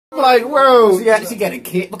like, bro, she got a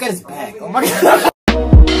kid. Look at his back. Oh my god.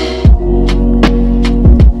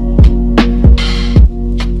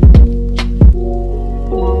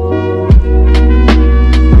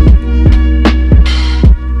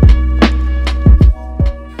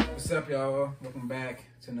 What's up, y'all? Welcome back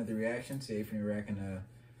to another reaction. Today, if you're reacting to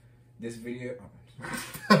this video,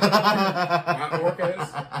 why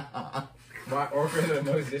orcas are the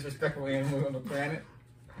most disrespectful animal on the planet?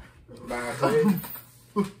 By Hood,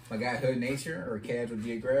 my guy Hood Nature, or Casual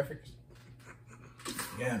Geographics.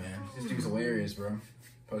 Yeah, man, this dude's hilarious, bro.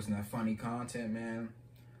 Posting that funny content, man.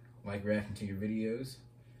 Like reacting to your videos,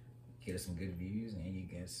 get us some good views, and you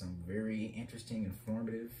get some very interesting,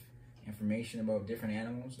 informative information about different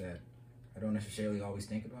animals that I don't necessarily always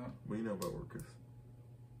think about. What do you know about orcas?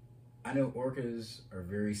 I know orcas are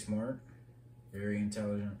very smart, very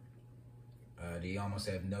intelligent. They almost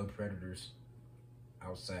have no predators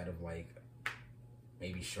outside of like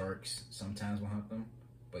maybe sharks. Sometimes will hunt them,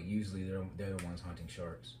 but usually they're the ones hunting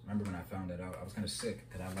sharks. Remember when I found that out, I was kind of sick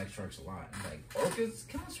because I like sharks a lot. I'm like, orcas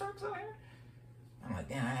killing sharks out here? I'm like,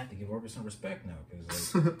 damn, I have to give orcas some respect now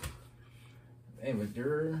because like, hey, but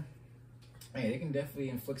they can definitely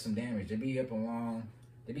inflict some damage. They be up along,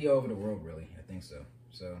 they be all over the world, really. I think so.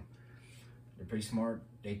 So they're pretty smart.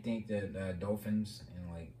 They think that dolphins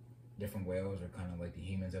and like different whales are kind of like the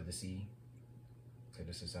humans of the sea. So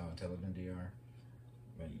this is how intelligent they are.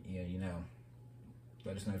 But yeah, you know,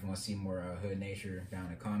 let us know if you want to see more Hood Nature down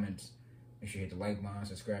in the comments. Make sure you hit the like button,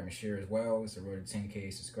 subscribe, and share as well. It's the road to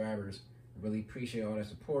 10K subscribers. I really appreciate all that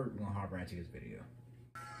support. We're gonna hop right into this video.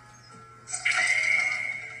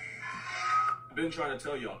 I've been trying to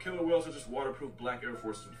tell y'all, killer whales are just waterproof black Air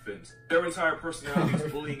Forces with fins. Their entire personality is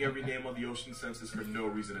bullying every name on the ocean census for no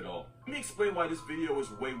reason at all. Let me explain why this video is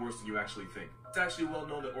way worse than you actually think. It's actually well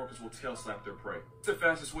known that orcas will tail slap their prey. It's the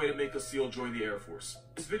fastest way to make a seal join the Air Force.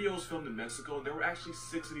 This video was filmed in Mexico, and there were actually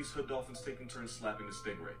 6 of these hood dolphins taking turns slapping the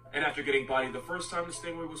stingray. And after getting bodied the first time, the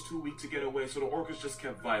stingray was too weak to get away, so the orcas just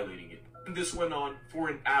kept violating it. And this went on for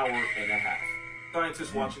an hour and a half.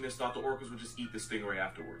 Scientists watching this thought the orcas would just eat the stingray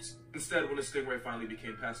afterwards. Instead, when the stingray finally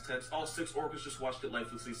became past tense, all 6 orcas just watched it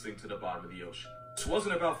lifelessly sink to the bottom of the ocean. This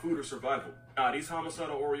wasn't about food or survival. Nah, these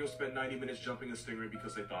homicidal Oreos spent 90 minutes jumping a stingray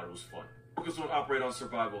because they thought it was fun. Orcas don't operate on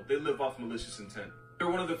survival, they live off malicious intent. They're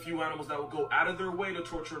one of the few animals that will go out of their way to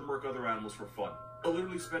torture and murk other animals for fun. They'll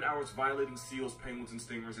literally spend hours violating seals, penguins, and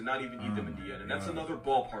stingers and not even eat them in the end, and that's another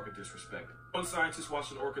ballpark of disrespect. One scientist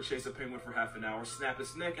watched an orca chase a penguin for half an hour, snap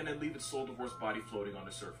its neck, and then leave its soul-divorced body floating on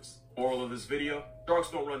the surface. Moral of this video,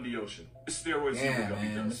 sharks don't run the ocean. It's steroids zebra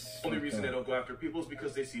gummy does. Only reason they don't go after people is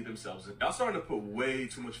because they see themselves in. Y'all starting to put way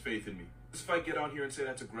too much faith in me. If I get on here and say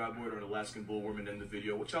that's a graboid or an Alaskan bullworm and end the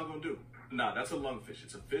video, what y'all gonna do? Nah, that's a lungfish.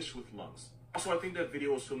 It's a fish with lungs. Also, I think that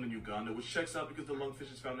video was filmed in Uganda, which checks out because the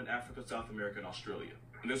lungfish is found in Africa, South America, and Australia.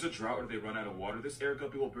 When there's a drought or they run out of water, this air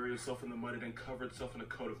guppy will bury itself in the mud and then cover itself in a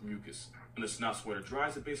coat of mucus. When the snot sweater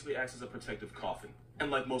dries, it basically acts as a protective coffin.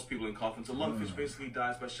 And like most people in coffins, a lungfish basically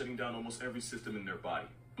dies by shutting down almost every system in their body.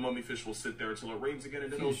 A mummy fish will sit there until it rains again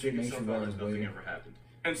and then it'll dig itself out as nothing ever happened.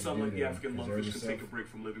 And some, like the African lungfish, can take a break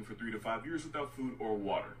from living for 3 to 5 years without food or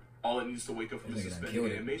water. All it needs to wake up from the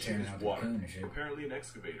suspended animation is water, apparently an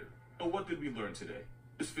excavator. So what did we learn today?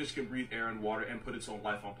 This fish can breathe air and water and put its own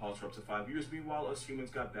life on pause for up to 5 years. Meanwhile, us humans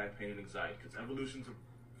got back pain and anxiety because evolution's a...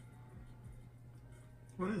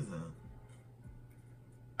 What is that?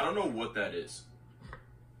 I don't know what that is.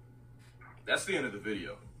 That's the end of the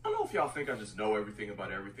video. I don't know if y'all think I just know everything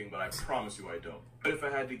about everything, but I promise you I don't. But if I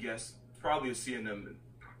had to guess, probably a sea anemone.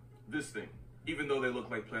 This thing. Even though they look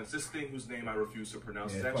like plants, this thing whose name I refuse to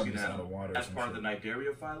pronounce is actually an animal. As part of the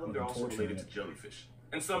Cnidaria phylum, they're also related to jellyfish.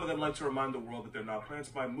 And some of them like to remind the world that they're not plants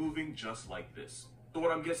by moving just like this. So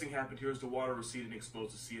what I'm guessing happened here is the water receded and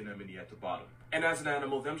exposed the sea anemone at the bottom. And as an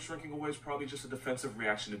animal, them shrinking away is probably just a defensive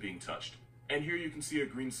reaction to being touched. And here you can see a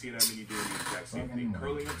green sea anemone doing the exact same thing,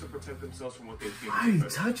 curling up to protect themselves from what they think. Why are you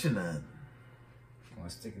touching that? I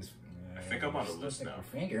think I'm on a list now.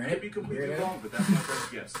 I could be completely wrong, but that's my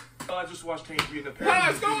best guess. Well, I just watched Hank read an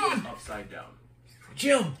apparent video upside down.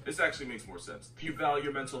 Jim! This actually makes more sense. If you value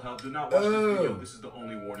your mental health, do not watch this video. This is the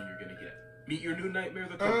only warning you're gonna get. Meet your new nightmare,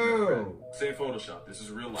 the coconut crab. Same Photoshop. This is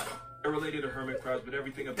real life. They're related to hermit crabs, but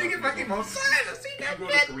everything about them is fucking more silent. See that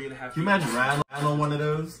bit? Can you imagine riding on one of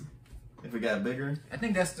those? If it got bigger? I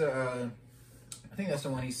think that's the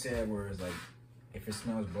one he said where it's like, if it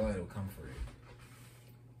smells blood, it'll come for it.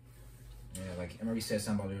 Yeah, like, I remember he said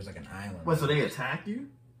something about there was like an island. What, so they attack you?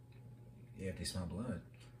 Yeah, if they smell blood.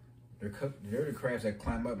 They're the crabs that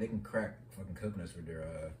climb up. They can crack fucking coconuts with their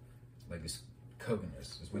like this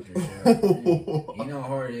Coconuts is what they're sharing. You know how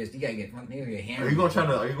hard it is. You gotta get hammered. Are you gonna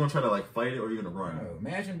try to like fight it, or are you gonna run? Bro,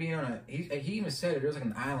 imagine being on a. He even said it. There's like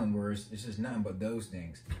an island where it's just nothing but those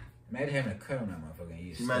things. Imagine having a cut on that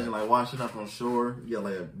motherfucker. Imagine like washing up on shore. You got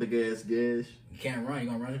like a big ass gash. You can't run. You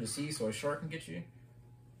gonna run to the sea so a shark can get you?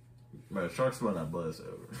 Bro, sharks smell that blood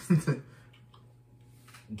over.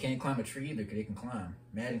 You can't climb a tree either because they can climb.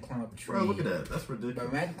 Imagine climb up a tree. Bro, look at that. That's ridiculous. But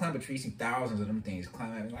imagine climb a tree, see thousands of them things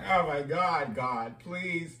climbing. Like, oh my God, God,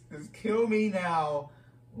 please, just kill me now.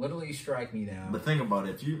 Literally strike me now. But think about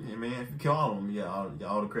it. If you kill all of them, you got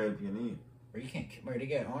all the crabs you can eat. Or you can't. Bro, they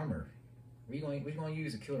got armor. What you gonna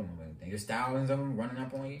use to kill them? There's thousands of them running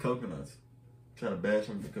up on you. Coconuts. Try to bash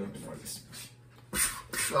them with the coconuts.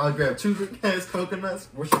 I'll grab 2 big ass coconuts.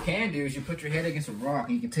 What you can do is you put your head against a rock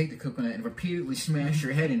and you can take the coconut and repeatedly smash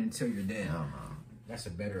your head in until you're dead. I don't know. That's a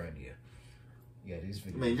better idea. Yeah, this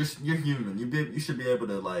video. Man, you're human. You should be able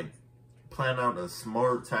to like plan out a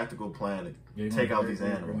smart tactical plan to take out these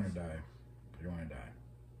animals. You're gonna die. You're gonna die.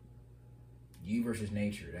 You versus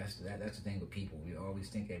nature. That's the thing with people. We always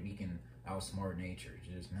think that we can outsmart nature.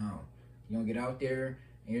 Just no. You don't get out there.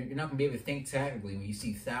 And you're not gonna be able to think tactically when you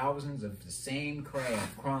see thousands of the same crab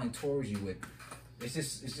crawling towards you. It's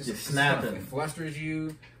just snapping. It flusters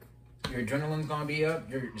you. Your adrenaline's gonna be up.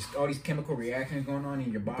 You're just all these chemical reactions going on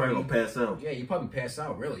in your body. You're probably gonna pass out. Yeah, you probably pass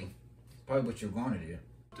out. Really, probably what you're gonna do.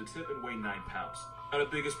 To tip and weigh 9 pounds. Now the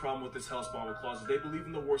biggest problem with this hellspawn with claws is they believe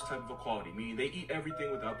in the worst type of equality, meaning they eat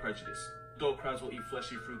everything without prejudice. Adult crabs will eat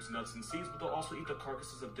fleshy fruits, nuts, and seeds, but they'll also eat the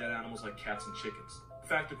carcasses of dead animals like cats and chickens. In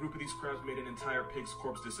fact, a group of these crabs made an entire pig's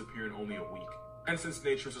corpse disappear in only a week. And since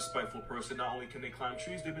nature is a spiteful person, not only can they climb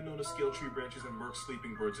trees, they've been known to scale tree branches and murk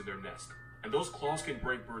sleeping birds in their nest. And those claws can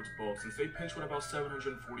break birds' bones, since they pinch with about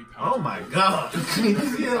 740 pounds. Oh my God! You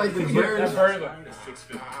see like the birds?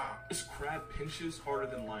 This crab pinches harder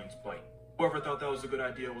than lions bite. Whoever thought that was a good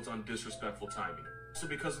idea was on disrespectful timing. So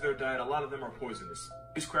because of their diet, a lot of them are poisonous.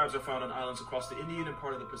 These crabs are found on islands across the Indian and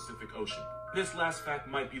part of the Pacific Ocean. This last fact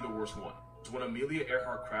might be the worst one. When Amelia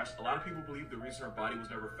Earhart crashed, a lot of people believe the reason her body was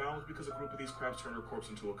never found was because a group of these crabs turned her corpse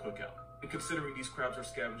into a cookout. And considering these crabs are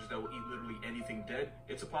scavengers that will eat literally anything dead,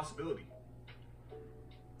 it's a possibility.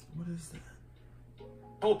 What is that?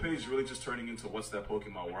 The whole page is really just turning into What's That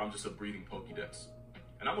Pokemon, where I'm just a breeding Pokédex.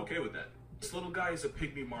 And I'm okay with that. This little guy is a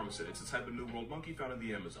pygmy marmoset. It's a type of New World monkey found in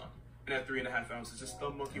the Amazon. And at 3.5 ounces, this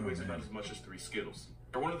thumb monkey weighs about as much as 3 Skittles.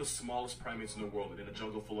 They're one of the smallest primates in the world, and in a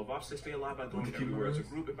jungle full of ops, they stay alive by going everywhere as a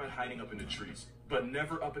group and by hiding up in the trees. But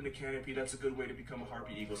never up in the canopy. That's a good way to become a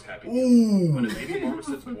harpy eagle's happy meal. When a baby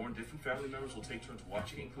marmoset's born, different family members will take turns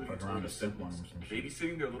watching, including its older siblings.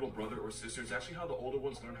 Babysitting their little brother or sister is actually how the older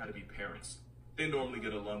ones learn how to be parents. They normally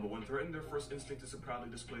get along, but when threatened, their first instinct is to proudly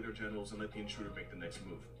display their genitals and let the intruder make the next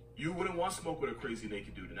move. You wouldn't want smoke with a crazy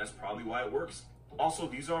naked dude, and that's probably why it works. Also,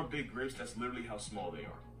 these aren't big grapes, that's literally how small they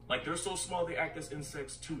are. Like, they're so small they act as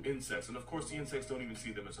insects to insects, and of course the insects don't even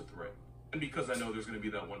see them as a threat. And because I know there's going to be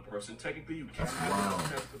that one person, technically you can't have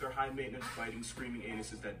them with their high-maintenance, biting, screaming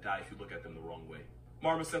anuses that die if you look at them the wrong way.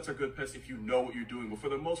 Marmosets are good pets if you know what you're doing, but for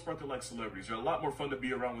the most part they're like celebrities. They're a lot more fun to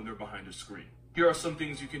be around when they're behind a screen. Here are some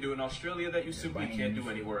things you can do in Australia that you simply can't do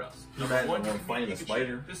anywhere else. Number 1, you can find a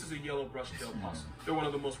spider. This is a yellow brush-tailed possum. They're one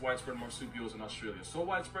of the most widespread marsupials in Australia, so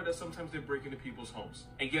widespread that sometimes they break into people's homes.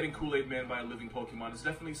 And getting Kool-Aid Man by a living Pokemon is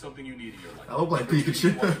definitely something you need in your life. I look like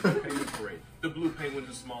Pikachu. The blue penguin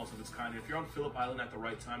is the smallest of its kind, and if you're on Phillip Island at the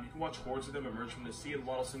right time, you can watch hordes of them emerge from the sea and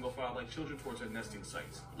waddle single file like children towards their nesting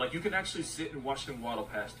sites. Like, you can actually sit and watch them waddle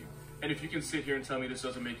past you. And if you can sit here and tell me this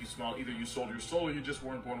doesn't make you smile, either you sold your soul or you just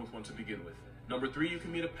weren't born with one to begin with. Number 3, you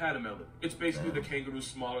can meet a patamelon. It's basically the kangaroo's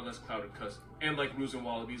smaller, less clouded cousin. And like roos and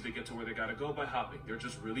wallabies, they get to where they gotta go by hopping. They're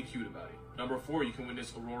just really cute about it. Number 4, you can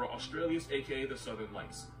witness Aurora Australis, aka the Southern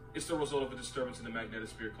Lights. It's the result of a disturbance in the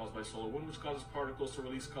magnetosphere caused by solar wind, which causes particles to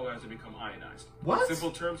release color as they become ionized. What? In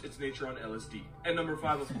simple terms, it's nature on LSD. And number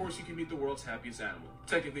 5, of course, you can meet the world's happiest animal.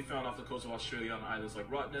 Technically found off the coast of Australia on islands like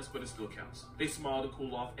Rottnest, but it still counts. They smile to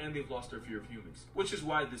cool off, and they've lost their fear of humans. Which is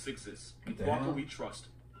why this exists. Walker we trust.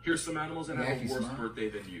 Here's some animals that have a worse birthday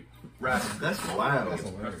than you. Rabbit. That's wild. Gets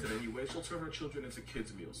pressed in any way, she'll turn her children into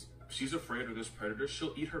kids' meals. If she's afraid or there's predators,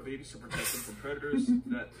 she'll eat her babies to protect them from predators.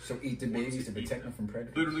 She'll eat the babies to protect them from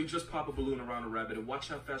predators. Literally, just pop a balloon around a rabbit and watch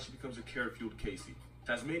how fast she becomes a carrot-fueled Casey.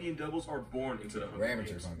 Tasmanian devils are born into the Hunger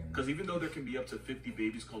Games. Because even though there can be up to 50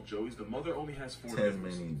 babies called joeys, the mother only has 4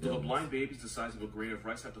 devils. So the blind babies the size of a grain of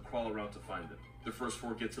rice have to crawl around to find them. The first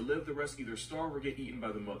 4 get to live, the rest either starve or get eaten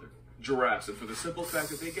by the mother. Giraffes, and for the simple fact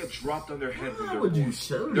that they get dropped on their head when they're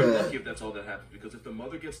born. They're lucky if that's all that happens, because if the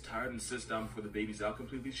mother gets tired and sits down before the baby's out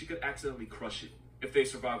completely, she could accidentally crush it. If they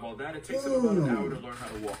survive all that, it takes them about an hour to learn how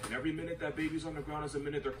to walk. And every minute that baby's on the ground is a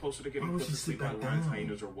minute they're closer to getting put to sleep by lions,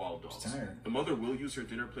 hyenas, or wild dogs. The mother will use her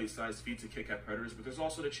dinner plate-sized feet to kick at predators, but there's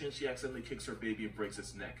also the chance she accidentally kicks her baby and breaks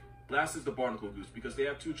its neck. Last is the barnacle goose, because they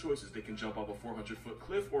have two choices. They can jump off a 400-foot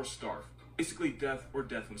cliff or starve. Basically death or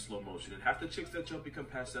death in slow motion, and half the chicks that jump become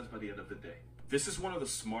past death by the end of the day. This is one of the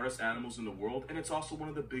smartest animals in the world, and it's also one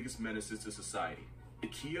of the biggest menaces to society. The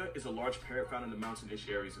kea is a large parrot found in the mountainous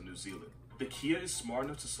areas of New Zealand. The kea is smart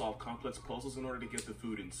enough to solve complex puzzles in order to get the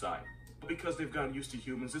food inside. But because they've gotten used to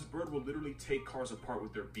humans, this bird will literally take cars apart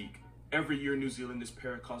with their beak. Every year in New Zealand, this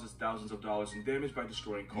parrot causes thousands of dollars in damage by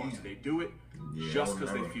destroying cars, and they do it just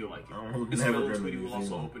because they feel like it. This fellow tweety will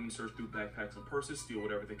also open and search through backpacks and purses, steal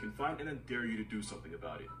whatever they can find, and then dare you to do something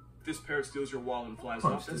about it. If this parrot steals your wallet and flies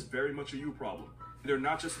off, that's very much a you problem. They're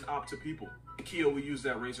not just an op to people. The kea will use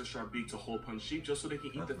that razor-sharp beak to hole punch sheep just so they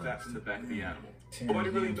can eat the fat from the back of the animal. Nobody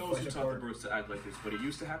really knows who taught the birds to act like this, but it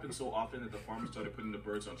used to happen so often that the farmers started putting the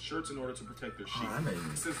birds on shirts in order to protect their sheep.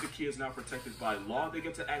 Since the kea is now protected by law, they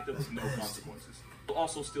get to act up with no consequences. They'll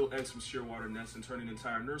also steal eggs from shearwater nests and turn an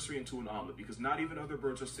entire nursery into an omelet, because not even other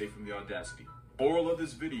birds are safe from the audacity. Moral of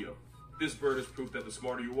this video: this bird is proof that the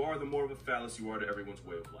smarter you are, the more of a phallus you are to everyone's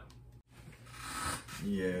way of life.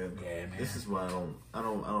 Yeah, man. This is why I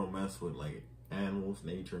don't mess with like animals,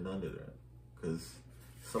 nature, none of that, because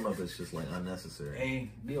some of it's just like unnecessary. Hey,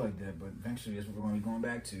 be like that, but eventually that's what we're going to be going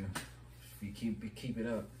back to. If you keep it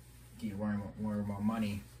up, keep worrying about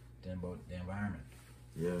money than about the environment.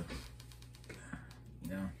 Yeah. You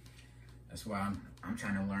know, that's why I'm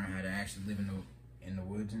trying to learn how to actually live in the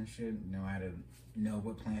woods and shit. You know how to know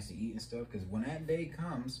what plants to eat and stuff. Because when that day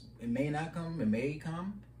comes, it may not come, it may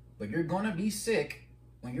come, but you're gonna be sick.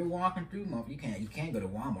 When you're walking through, you can't go to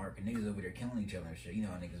Walmart and niggas over there killing each other and shit. You know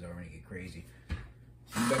how niggas already get crazy.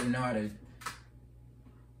 You better know how to.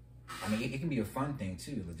 I mean, it can be a fun thing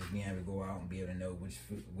too, like just being able to go out and be able to know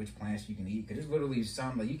which plants you can eat. Cause it's literally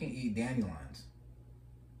something like you can eat dandelions,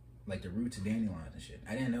 like the roots of dandelions and shit.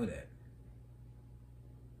 I didn't know that.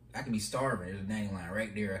 I could be starving. There's a dandelion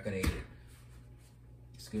right there. I could have ate it.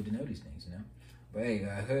 It's good to know these things, you know. But hey,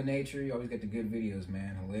 Hood Nature, you always got the good videos,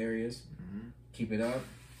 man. Hilarious. Keep it up.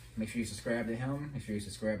 Make sure you subscribe to him. Make sure you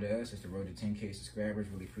subscribe to us. It's the road to 10K subscribers.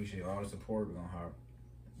 Really appreciate all the support.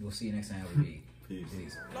 We'll see you next time. Peace.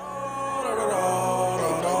 Peace.